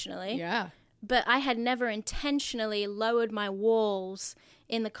emotionally, Yeah. but I had never intentionally lowered my walls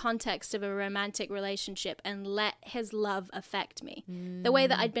in the context of a romantic relationship and let his love affect me the way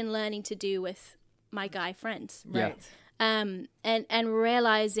that I'd been learning to do with my guy friends. Right. And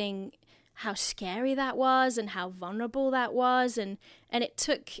realizing how scary that was and how vulnerable that was, and it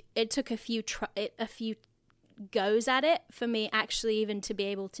took a few goes at it for me actually even to be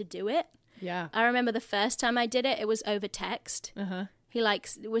able to do it. Yeah. I remember the first time I did it, it was over text. He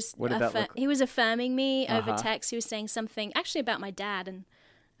he was affirming me over text. He was saying something actually about my dad and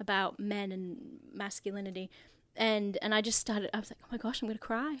about men and masculinity. And I just started, I was like, oh my gosh, I'm going to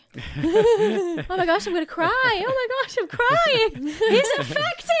cry. Oh my gosh, I'm going to cry. Oh my gosh, I'm crying. He's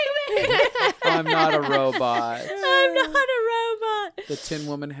affecting me. I'm not a robot. I'm not a robot. The Tin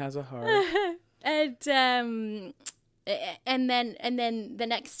Woman has a heart. And then the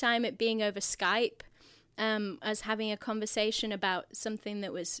next time, it being over Skype, us having a conversation about something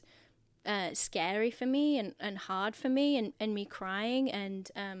that was scary for me and hard for me, and me crying,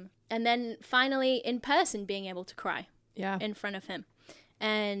 and then finally in person being able to cry in front of him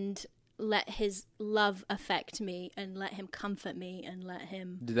and let his love affect me and let him comfort me and let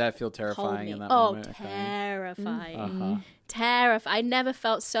him Did that feel terrifying in that oh, moment? terrifying. Terrifying. I never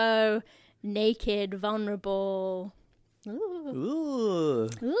felt so naked, vulnerable. Ooh.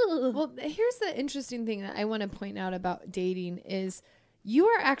 Well, here's the interesting thing that I want to point out about dating is you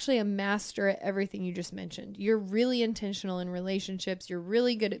are actually a master at everything you just mentioned. You're really intentional in relationships. You're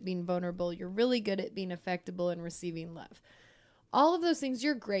really good at being vulnerable. You're really good at being affectable and receiving love. All of those things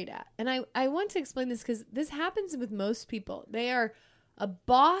you're great at. And I want to explain this because this happens with most people. They are a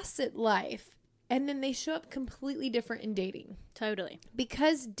boss at life, and then they show up completely different in dating. Totally.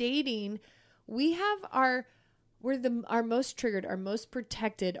 Because dating, we have our most triggered, our most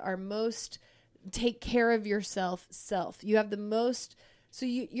protected, our most take care of yourself self. You have the most, so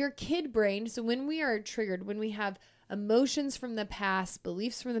your kid brain. So when we are triggered, when we have emotions from the past,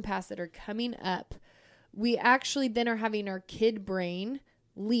 beliefs from the past that are coming up, we actually then are having our kid brain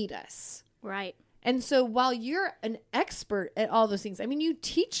lead us. Right. And so while you're an expert at all those things, I mean, you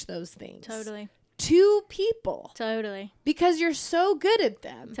teach those things. Totally. To people. Totally. Because you're so good at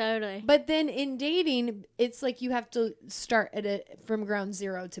them. Totally. But then in dating, it's like you have to start from ground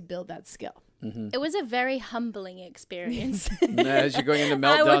zero to build that skill. Mm-hmm. It was a very humbling experience. As you're going into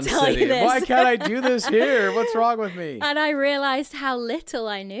I will Meltdown tell you City. this. Why can't I do this here? What's wrong with me? And I realized how little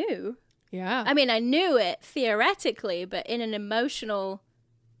I knew. Yeah. I mean, I knew it theoretically, but in an emotional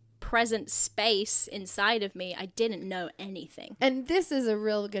present space inside of me, I didn't know anything. And this is a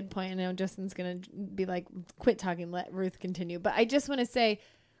real good point. I know Justin's going to be like, quit talking, let Ruth continue. But I just want to say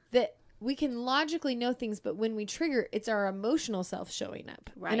that we can logically know things, but when we trigger, it's our emotional self showing up.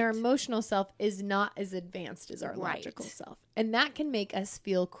 Right. And our emotional self is not as advanced as our logical self. And that can make us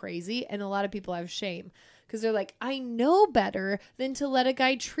feel crazy. And a lot of people have shame because they're like, I know better than to let a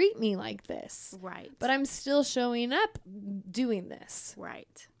guy treat me like this. Right. But I'm still showing up doing this.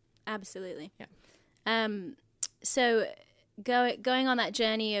 Right. Absolutely. Yeah. So going on that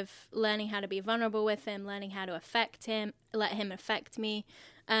journey of learning how to be vulnerable with him, learning how to affect him, let him affect me,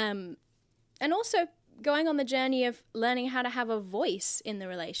 and also going on the journey of learning how to have a voice in the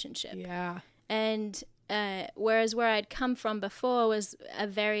relationship. Yeah. And whereas where I'd come from before was a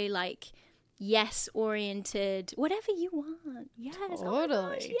very like yes-oriented, whatever you want. Yes. Totally. Oh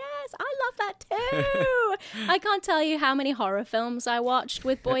my gosh, yes. I love that too. I can't tell you how many horror films I watched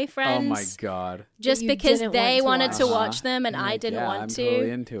with boyfriends. Oh my God. Just You because didn't they want wanted to to watch. watch them and I'm I like, didn't yeah, want I'm to. totally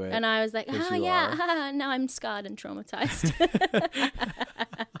into it. And I was like, Yes, oh you yeah, now I'm scarred and traumatized.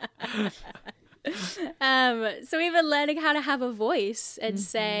 So even learning how to have a voice and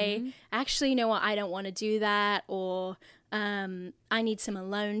say, actually, you know what, I don't want to do that, or I need some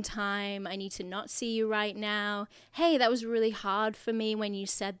alone time. I need to not see you right now. Hey, that was really hard for me when you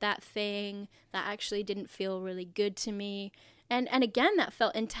said that thing. That actually didn't feel really good to me. And again, that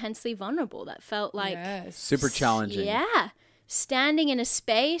felt intensely vulnerable. That felt like super challenging. Yeah. Standing in a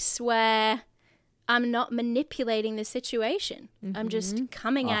space where I'm not manipulating the situation. I'm just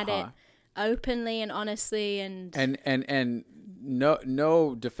coming at it openly and honestly and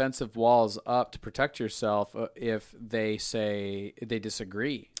no defensive walls up to protect yourself if they say they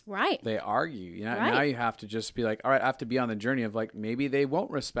disagree. Right. They argue. Now you have to just be like, all right, I have to be on the journey of like, maybe they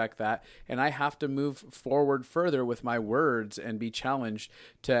won't respect that. And I have to move forward further with my words and be challenged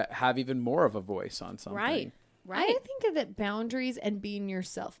to have even more of a voice on something. Right. I think that boundaries and being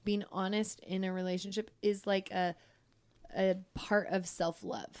yourself, being honest in a relationship is like a part of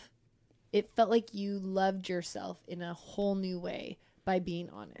self-love. It felt like you loved yourself in a whole new way by being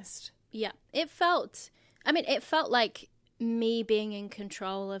honest. Yeah. It felt like me being in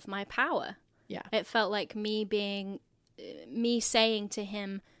control of my power. Yeah. It felt like me saying to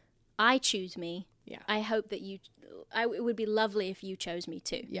him, I choose me. Yeah. I hope that it would be lovely if you chose me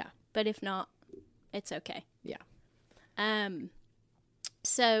too. Yeah. But if not, it's okay. Yeah.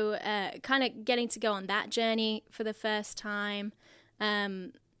 So kind of getting to go on that journey for the first time.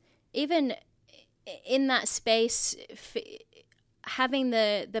 Even in that space, having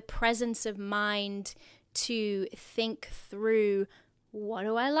the presence of mind to think through, what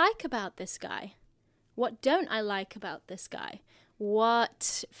do I like about this guy? What don't I like about this guy?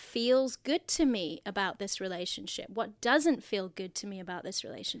 What feels good to me about this relationship? What doesn't feel good to me about this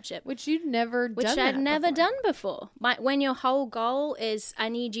relationship? Which you'd never done. Which I'd never done before. When your whole goal is, I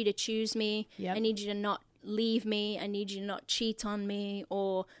need you to choose me. Yep. I need you to not leave me. I need you to not cheat on me.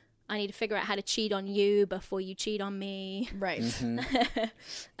 Or I need to figure out how to cheat on you before you cheat on me. Right.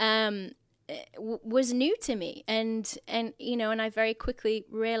 Was new to me, and I very quickly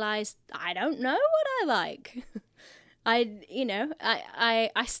realized I don't know what I like.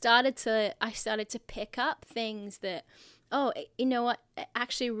 I started to pick up things that, what, it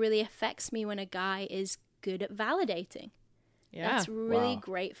actually really affects me when a guy is good at validating. Yeah. That's really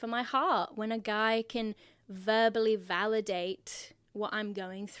great for my heart when a guy can verbally validate what I'm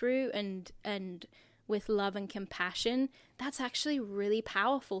going through and with love and compassion. That's actually really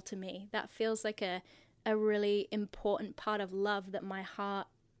powerful to me. That feels like a really important part of love that my heart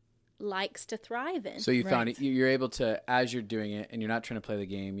likes to thrive in. So you found it, you're able to, as you're doing it and you're not trying to play the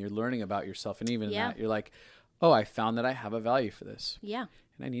game, you're learning about yourself. And even that, you're like, oh, I found that I have a value for this. Yeah.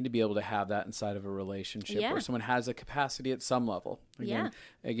 And I need to be able to have that inside of a relationship where someone has a capacity at some level.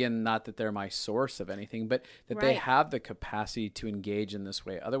 Again, not that they're my source of anything, but that they have the capacity to engage in this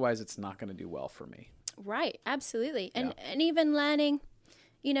way. Otherwise, it's not going to do well for me. Right. Absolutely. And even learning,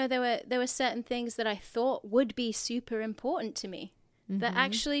 there were certain things that I thought would be super important to me that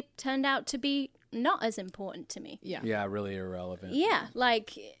actually turned out to be not as important to me. Yeah. Yeah, really irrelevant. Yeah.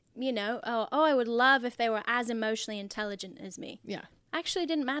 Like, I would love if they were as emotionally intelligent as me. Yeah. Actually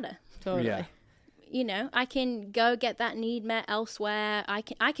didn't matter. Totally. Yeah. I can go get that need met elsewhere. I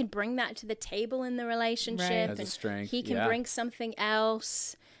can bring that to the table in the relationship. As a strength. He can bring something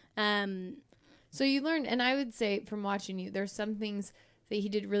else. So you learned, and I would say from watching you, there's some things that he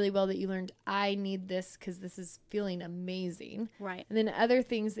did really well that you learned, I need this because this is feeling amazing. Right. And then other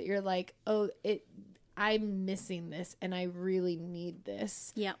things that you're like, I'm missing this and I really need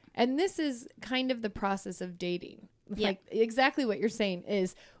this. Yeah. And this is kind of the process of dating. Yeah. Like exactly what you're saying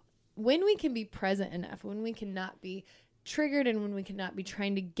is when we can be present enough, when we cannot be triggered and when we cannot be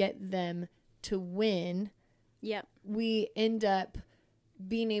trying to get them to win, we end up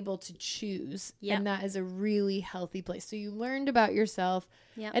being able to choose. And that is a really healthy place. So you learned about yourself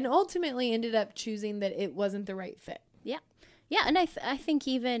and ultimately ended up choosing that it wasn't the right fit. Yeah. Yeah. And I think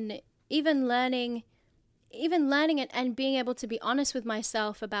even learning it and being able to be honest with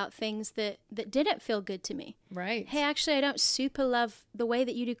myself about things that didn't feel good to me. Right. Hey, actually, I don't super love the way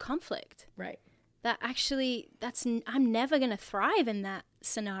that you do conflict. Right. That actually, I'm never going to thrive in that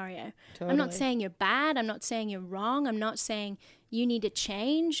scenario. Totally. I'm not saying you're bad. I'm not saying you're wrong. I'm not saying you need to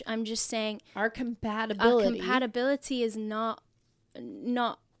change. I'm just saying our compatibility is not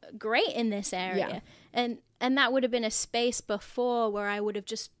great in this area. And that would have been a space before where I would have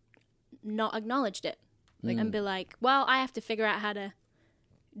just not acknowledged it. And be like, well, I have to figure out how to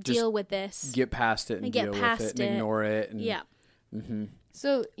deal with this. Get past it and deal with it and ignore it. And,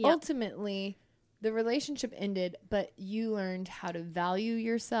 So ultimately, the relationship ended, but you learned how to value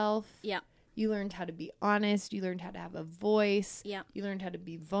yourself. Yeah. You learned how to be honest. You learned how to have a voice. Yeah. You learned how to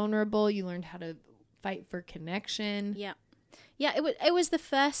be vulnerable. You learned how to fight for connection. Yeah. Yeah, it was the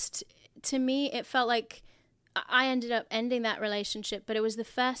first, to me, it felt like I ended up ending that relationship, but it was the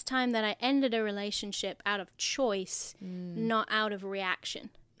first time that I ended a relationship out of choice, not out of reaction.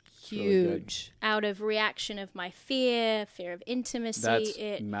 Huge. Out of reaction of my fear of intimacy.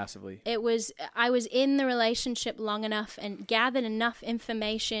 That's massively. I was in the relationship long enough and gathered enough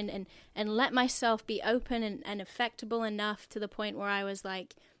information and let myself be open and affectable enough to the point where I was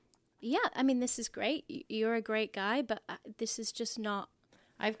like, yeah, I mean, this is great. You're a great guy, but this is just not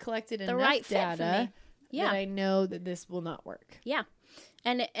I've collected the enough right fit for data me. Yeah. that I know that this will not work. Yeah.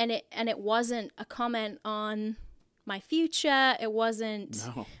 And it wasn't a comment on my future. It wasn't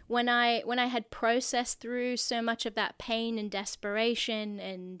when I had processed through so much of that pain and desperation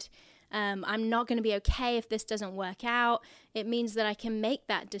and I'm not going to be okay if this doesn't work out. It means that I can make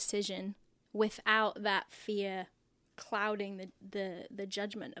that decision without that fear clouding the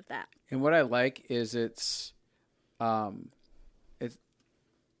judgment of that. And what I like is it's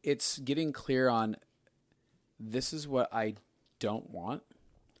getting clear on this is what I don't want.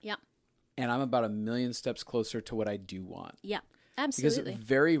 Yeah. And I'm about 1,000,000 steps closer to what I do want. Yeah. Absolutely. Because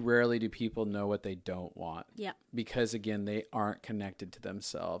very rarely do people know what they don't want. Yeah. Because again, they aren't connected to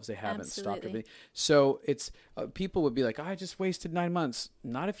themselves. They haven't stopped Absolutely. everything. So it's people would be like, I just wasted 9 months.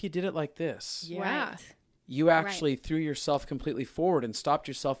 Not if you did it like this. Yeah. Right. You actually threw yourself completely forward and stopped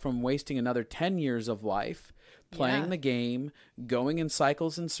yourself from wasting another 10 years of life playing the game, going in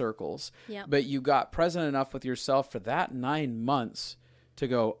cycles and circles. Yep. But you got present enough with yourself for that 9 months to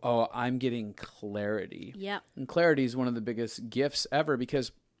go, oh, I'm getting clarity. Yep. And clarity is one of the biggest gifts ever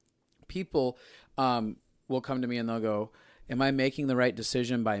because people will come to me and they'll go, am I making the right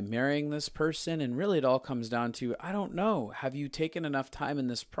decision by marrying this person? And really it all comes down to, I don't know. Have you taken enough time in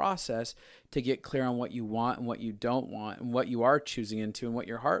this process to get clear on what you want and what you don't want and what you are choosing into and what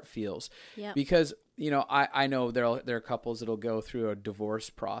your heart feels? Yep. Because, I know there are couples that'll go through a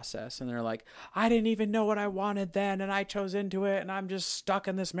divorce process and they're like, I didn't even know what I wanted then and I chose into it and I'm just stuck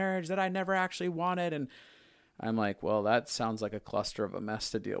in this marriage that I never actually wanted. And I'm like, well, that sounds like a cluster of a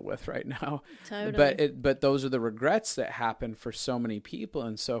mess to deal with right now. Totally. But those are the regrets that happen for so many people.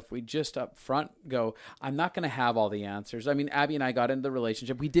 And so if we just up front go, I'm not going to have all the answers. I mean, Abby and I got into the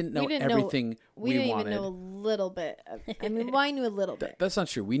relationship. We didn't know everything we wanted. We didn't even know a little bit. Well, I knew a little bit. That's not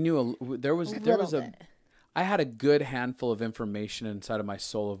true. We knew I had a good handful of information inside of my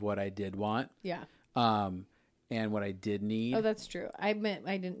soul of what I did want. Yeah. And what I did need. Oh, that's true. I meant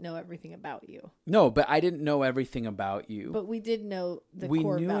I didn't know everything about you. No, but I didn't know everything about you. But we did know the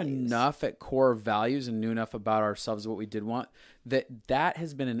core values. We knew enough at core values and knew enough about ourselves, what we did want, that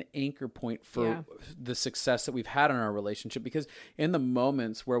has been an anchor point for the success that we've had in our relationship. Because in the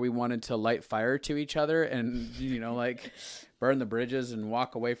moments where we wanted to light fire to each other and, like burn the bridges and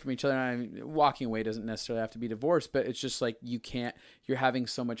walk away from each other. I mean, walking away doesn't necessarily have to be divorce, but it's just like you're having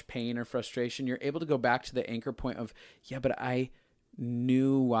so much pain or frustration. You're able to go back to the anchor point of, yeah, but I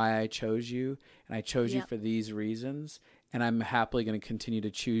knew why I chose you and I chose you for these reasons. And I'm happily going to continue to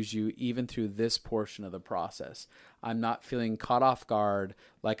choose you even through this portion of the process. I'm not feeling caught off guard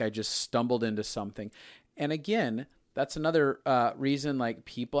like I just stumbled into something. And again, that's another reason like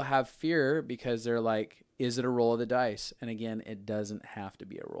people have fear because they're like, is it a roll of the dice? And again, it doesn't have to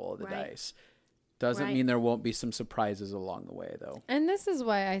be a roll of the dice. Doesn't mean there won't be some surprises along the way, though. And this is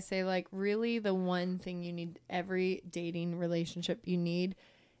why I say, like, really the one thing you need, every dating relationship you need,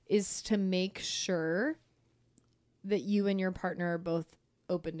 is to make sure that you and your partner are both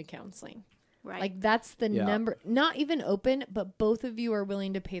open to counseling. Right. Like, that's the number. Not even open, but both of you are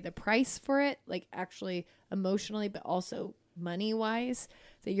willing to pay the price for it, like, actually emotionally, but also money-wise,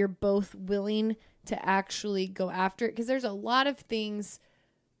 that you're both willing to actually go after it. Because there's a lot of things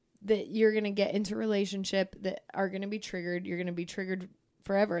that you're going to get into relationship that are going to be triggered. You're going to be triggered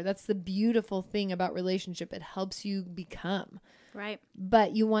forever. That's the beautiful thing about relationship. It helps you become. Right.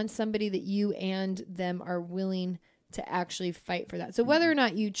 But you want somebody that you and them are willing to actually fight for that. So whether or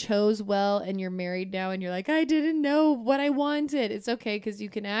not you chose well and you're married now and you're like, I didn't know what I wanted, it's okay because you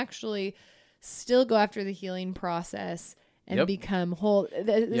can actually still go after the healing process and become whole.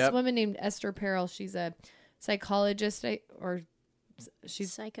 This woman named Esther Perel, she's a psychologist or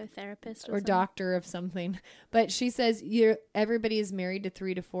she's psychotherapist or doctor of something. But she says everybody is married to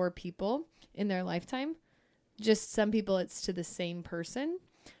 3 to 4 people in their lifetime. Just some people it's to the same person.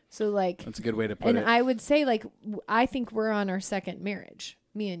 So like that's a good way to put it. And I would say like I think we're on our second marriage,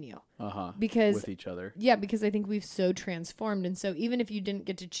 me and you. Because with each other. Yeah, because I think we've so transformed. And so even if you didn't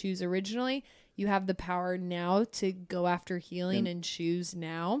get to choose originally, you have the power now to go after healing and choose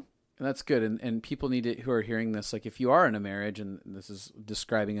now. And that's good. And people need to, who are hearing this, like if you are in a marriage and this is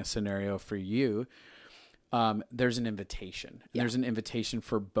describing a scenario for you, there's an invitation. There's an invitation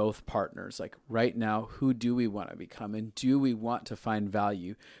for both partners. Like right now, who do we want to become? And do we want to find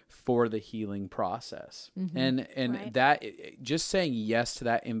value for the healing process? And Right. that just saying yes to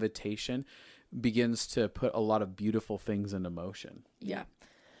that invitation begins to put a lot of beautiful things into motion. Yeah.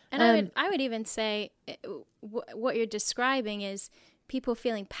 And I would even say what you're describing is people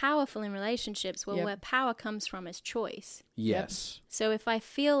feeling powerful in relationships. Well, Yep. where power comes from is choice. Yes. So if I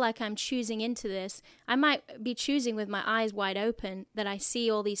feel like I'm choosing into this, I might be choosing with my eyes wide open that I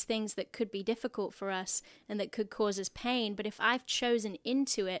see all these things that could be difficult for us and that could cause us pain. But if I've chosen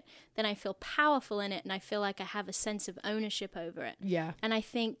into it, then I feel powerful in it and I feel like I have a sense of ownership over it. Yeah. And I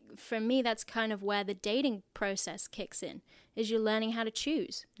think for me, that's kind of where the dating process kicks in, is you're learning how to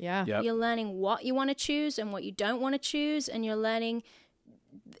choose. Yeah. Yep. You're learning what you want to choose and what you don't want to choose, and you're learning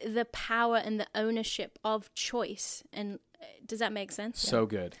the power and the ownership of choice. And does that make sense? So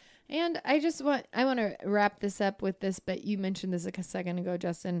good. And I want to wrap this up with this, but you mentioned this a second ago,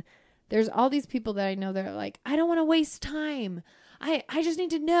 Justin. There's all these people that I know that are like, I don't want to waste time. I just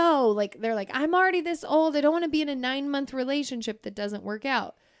need to know. Like, they're like, I'm already this old. I don't want to be in a 9-month relationship that doesn't work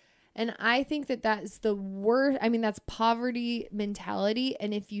out. And I think that that's the worst. I mean, that's poverty mentality.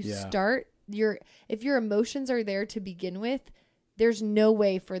 And if you start if your emotions are there to begin with, there's no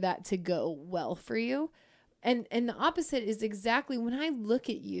way for that to go well for you. And the opposite is exactly when I look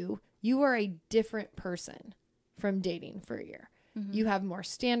at you, you are a different person from dating for a year. You have more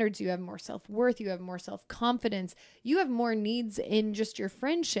standards, you have more self-worth, you have more self-confidence, you have more needs in just your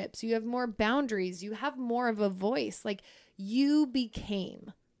friendships, you have more boundaries, you have more of a voice. Like, you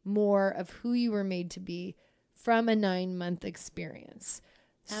became more of who you were made to be from a 9-month experience.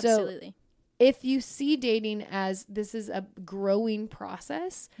 Absolutely. So if you see dating as this is a growing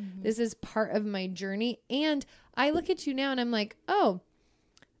process, this is part of my journey, and I look at you now and I'm like, oh,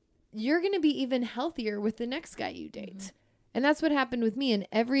 you're going to be even healthier with the next guy you date. And that's what happened with me. And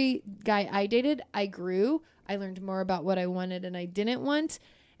every guy I dated, I grew. I learned more about what I wanted and I didn't want.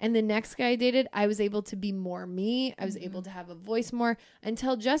 And the next guy I dated, I was able to be more me. I was able to have a voice more,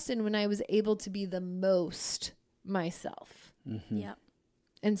 until Justin, when I was able to be the most myself. Yep.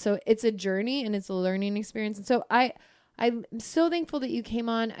 And so it's a journey and it's a learning experience. And so I'm so thankful that you came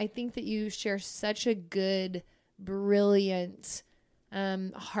on. I think that you share such a good, brilliant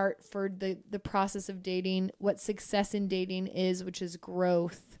heart for the process of dating, what success in dating is, which is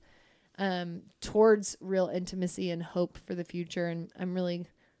growth towards real intimacy and hope for the future. And I'm really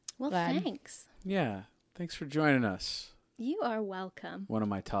glad. Thanks. Yeah. Thanks for joining us. You are welcome. One of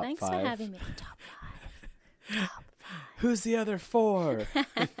my top Thanks 5. for having me. Top 5. Who's the other 4?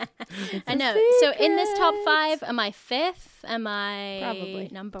 I know. So in this top 5, am I 5th? Am I Probably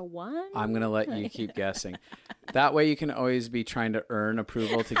number 1? I'm going to let you keep guessing. That way you can always be trying to earn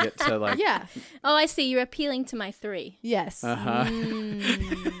approval to get to like... Yeah. Oh, I see. You're appealing to my 3. Yes. Uh-huh.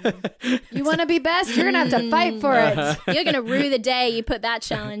 You want to be best? You're going to have to fight for it. You're going to rue the day you put that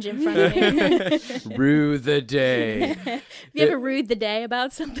challenge in front of me. Rue the day. Have you ever rued the day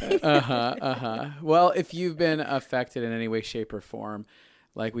about something? Well, if you've been affected in any way, shape, or form,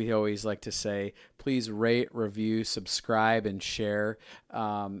 like we always like to say, please rate, review, subscribe, and share.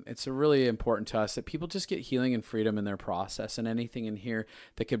 It's really important to us that people just get healing and freedom in their process, and anything in here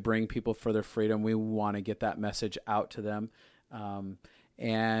that could bring people further freedom, we want to get that message out to them.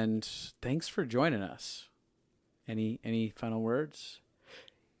 And thanks for joining us. Any final words?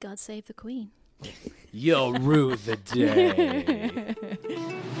 God save the Queen. You'll rue the day.